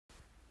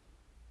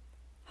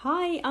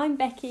Hi, I'm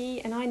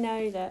Becky, and I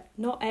know that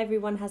not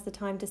everyone has the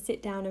time to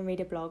sit down and read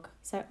a blog,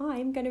 so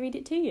I'm going to read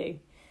it to you.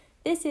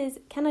 This is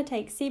Can I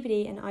Take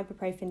CBD and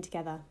Ibuprofen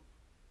Together?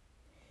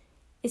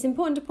 It's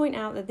important to point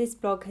out that this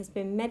blog has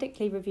been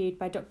medically reviewed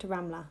by Dr.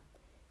 Ramla.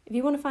 If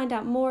you want to find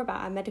out more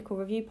about our medical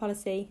review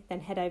policy, then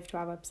head over to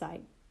our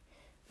website.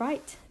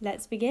 Right,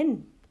 let's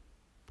begin.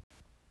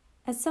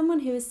 As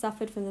someone who has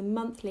suffered from the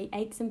monthly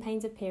aches and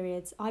pains of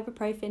periods,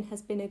 ibuprofen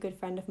has been a good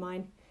friend of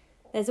mine.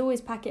 There's always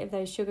a packet of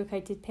those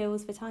sugar-coated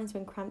pills for times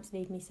when cramps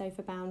leave me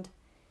sofa-bound.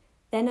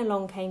 Then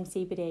along came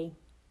CBD.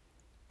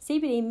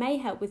 CBD may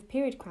help with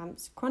period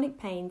cramps, chronic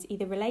pains,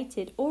 either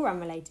related or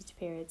unrelated to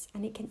periods,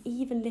 and it can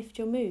even lift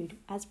your mood,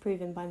 as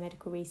proven by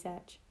medical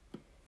research.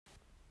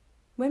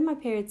 When my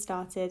period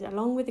started,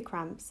 along with the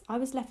cramps, I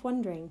was left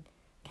wondering,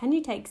 can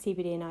you take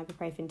CBD and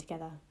ibuprofen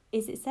together?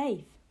 Is it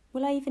safe?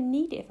 Will I even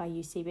need it if I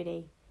use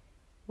CBD?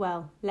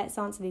 Well, let's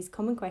answer these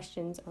common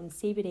questions on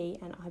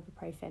CBD and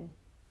ibuprofen.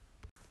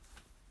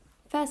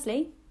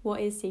 Firstly, what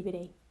is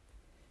CBD?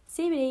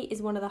 CBD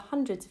is one of the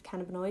hundreds of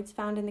cannabinoids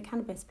found in the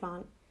cannabis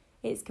plant.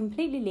 It's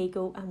completely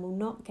legal and will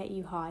not get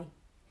you high.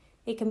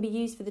 It can be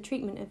used for the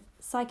treatment of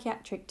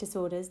psychiatric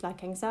disorders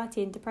like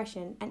anxiety and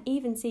depression and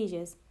even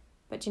seizures.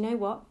 But you know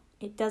what?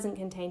 It doesn't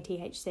contain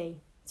THC,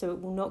 so it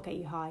will not get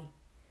you high.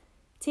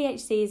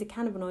 THC is a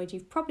cannabinoid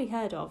you've probably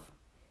heard of.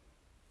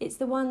 It's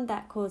the one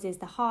that causes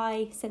the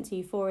high, sense of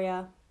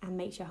euphoria, and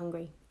makes you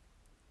hungry.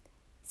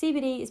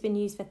 CBD has been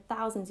used for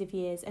thousands of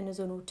years and is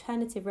an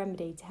alternative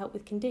remedy to help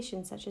with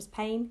conditions such as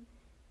pain,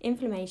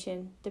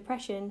 inflammation,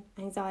 depression,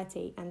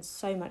 anxiety, and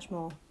so much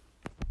more.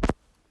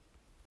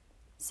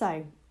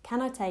 So,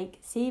 can I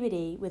take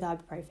CBD with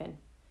ibuprofen?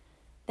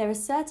 There are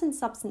certain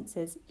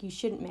substances you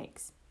shouldn't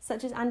mix,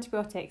 such as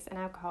antibiotics and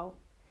alcohol,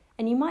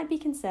 and you might be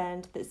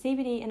concerned that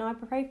CBD and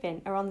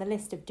ibuprofen are on the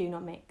list of do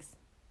not mix,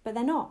 but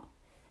they're not,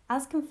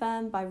 as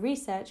confirmed by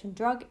research on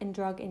drug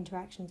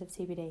interactions of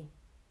CBD.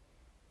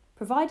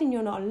 Providing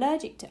you're not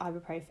allergic to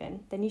ibuprofen,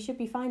 then you should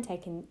be fine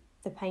taking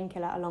the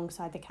painkiller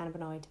alongside the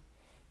cannabinoid.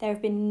 There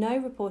have been no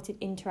reported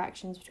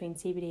interactions between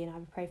CBD and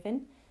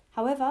ibuprofen.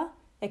 However,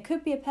 there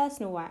could be a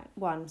personal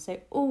one, so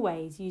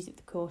always use it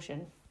with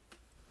caution.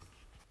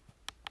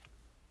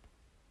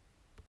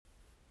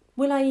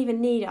 Will I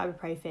even need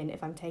ibuprofen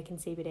if I'm taking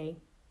CBD?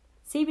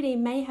 CBD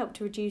may help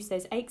to reduce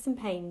those aches and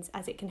pains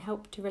as it can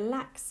help to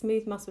relax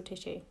smooth muscle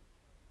tissue.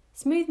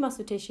 Smooth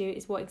muscle tissue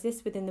is what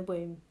exists within the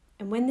womb,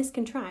 and when this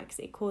contracts,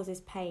 it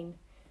causes pain.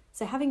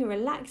 So having a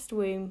relaxed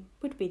womb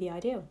would be the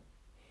ideal.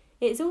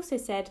 It is also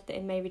said that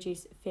it may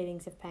reduce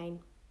feelings of pain.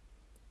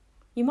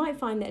 You might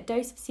find that a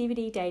dose of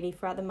CBD daily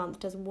throughout the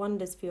month does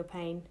wonders for your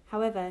pain.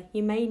 However,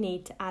 you may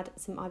need to add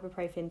some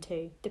ibuprofen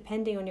too,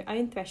 depending on your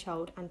own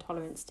threshold and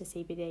tolerance to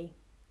CBD.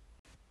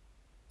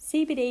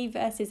 CBD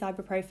versus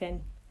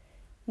ibuprofen.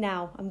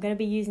 Now, I'm going to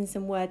be using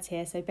some words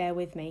here, so bear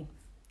with me.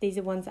 These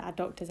are ones that our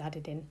doctors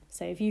added in.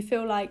 So if you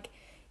feel like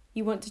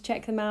you want to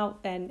check them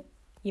out, then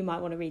you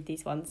might want to read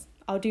these ones.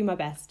 I'll do my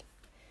best.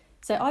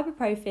 So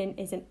ibuprofen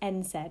is an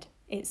NSAID.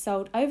 It's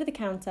sold over the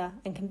counter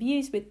and can be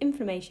used with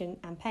inflammation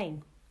and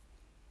pain.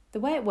 The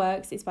way it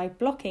works is by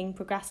blocking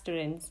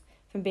progestins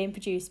from being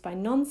produced by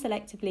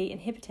non-selectively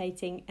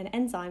inhibiting an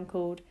enzyme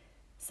called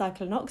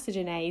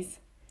cyclooxygenase.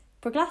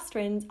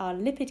 Progestins are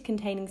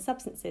lipid-containing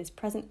substances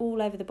present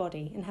all over the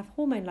body and have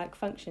hormone-like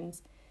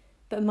functions.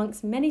 But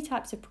amongst many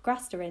types of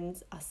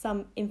progestins are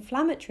some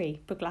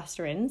inflammatory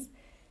progestins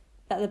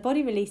that the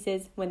body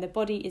releases when the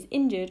body is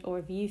injured or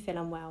if you feel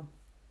unwell.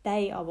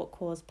 They are what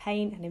cause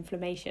pain and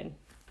inflammation.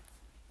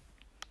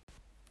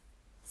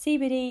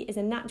 CBD is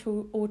a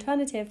natural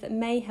alternative that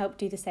may help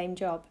do the same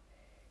job.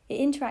 It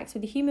interacts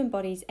with the human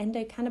body's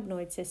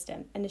endocannabinoid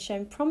system and has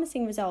shown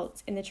promising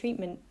results in the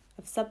treatment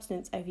of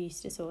substance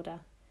overuse disorder.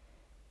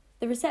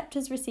 The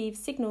receptors receive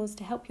signals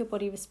to help your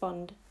body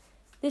respond.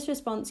 This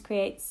response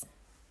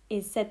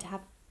is said to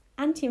have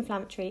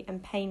anti-inflammatory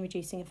and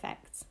pain-reducing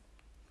effects.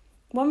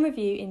 One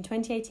review in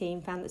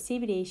 2018 found that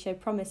CBD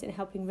showed promise in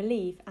helping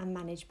relieve and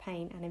manage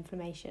pain and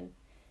inflammation.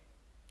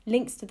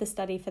 Links to the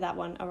study for that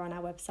one are on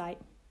our website.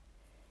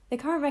 The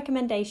current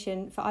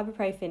recommendation for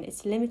ibuprofen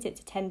is to limit it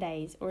to 10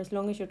 days or as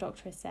long as your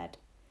doctor has said.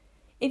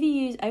 If you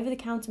use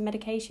over-the-counter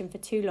medication for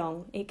too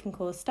long, it can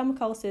cause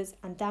stomach ulcers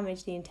and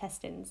damage the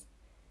intestines.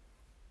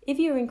 If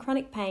you are in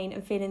chronic pain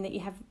and feeling that you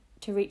have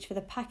to reach for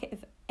the packet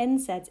of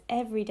NSAIDs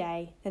every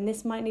day, then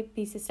this might not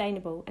be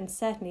sustainable and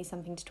certainly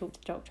something to talk to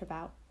the doctor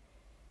about.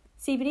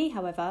 CBD,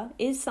 however,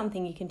 is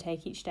something you can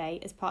take each day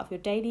as part of your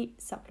daily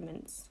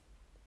supplements.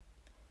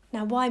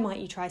 Now, why might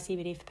you try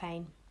CBD for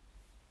pain?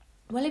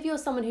 Well, if you're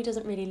someone who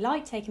doesn't really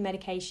like taking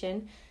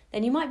medication,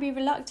 then you might be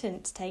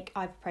reluctant to take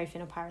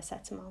ibuprofen or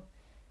paracetamol,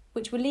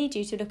 which will lead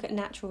you to look at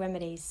natural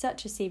remedies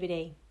such as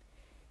CBD.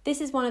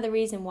 This is one of the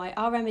reasons why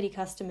our remedy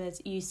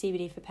customers use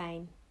CBD for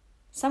pain.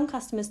 Some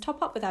customers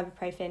top up with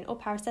ibuprofen or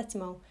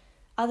paracetamol,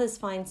 others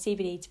find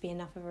CBD to be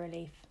enough of a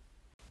relief.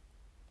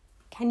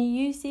 Can you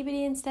use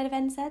CBD instead of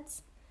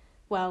NSAIDs?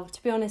 Well,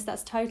 to be honest,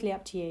 that's totally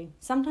up to you.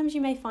 Sometimes you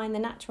may find the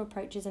natural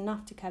approach is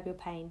enough to curb your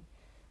pain,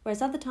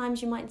 whereas other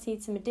times you might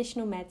need some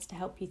additional meds to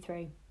help you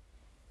through.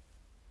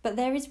 But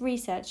there is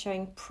research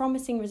showing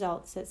promising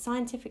results that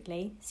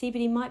scientifically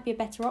CBD might be a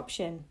better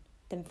option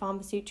than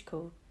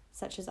pharmaceutical,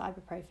 such as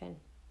ibuprofen.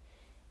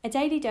 A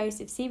daily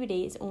dose of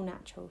CBD is all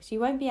natural, so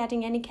you won't be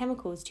adding any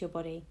chemicals to your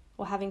body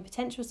or having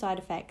potential side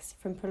effects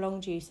from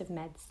prolonged use of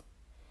meds.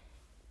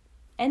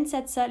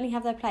 NSAIDs certainly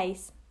have their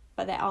place,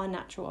 but there are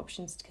natural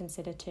options to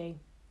consider too.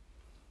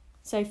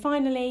 So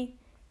finally,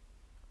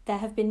 there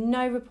have been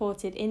no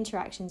reported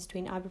interactions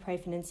between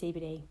ibuprofen and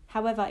CBD.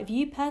 However, if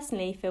you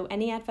personally feel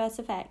any adverse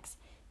effects,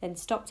 then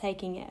stop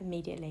taking it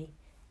immediately.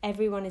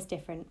 Everyone is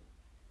different.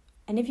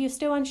 And if you're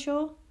still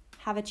unsure,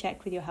 have a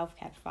check with your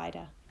healthcare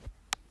provider.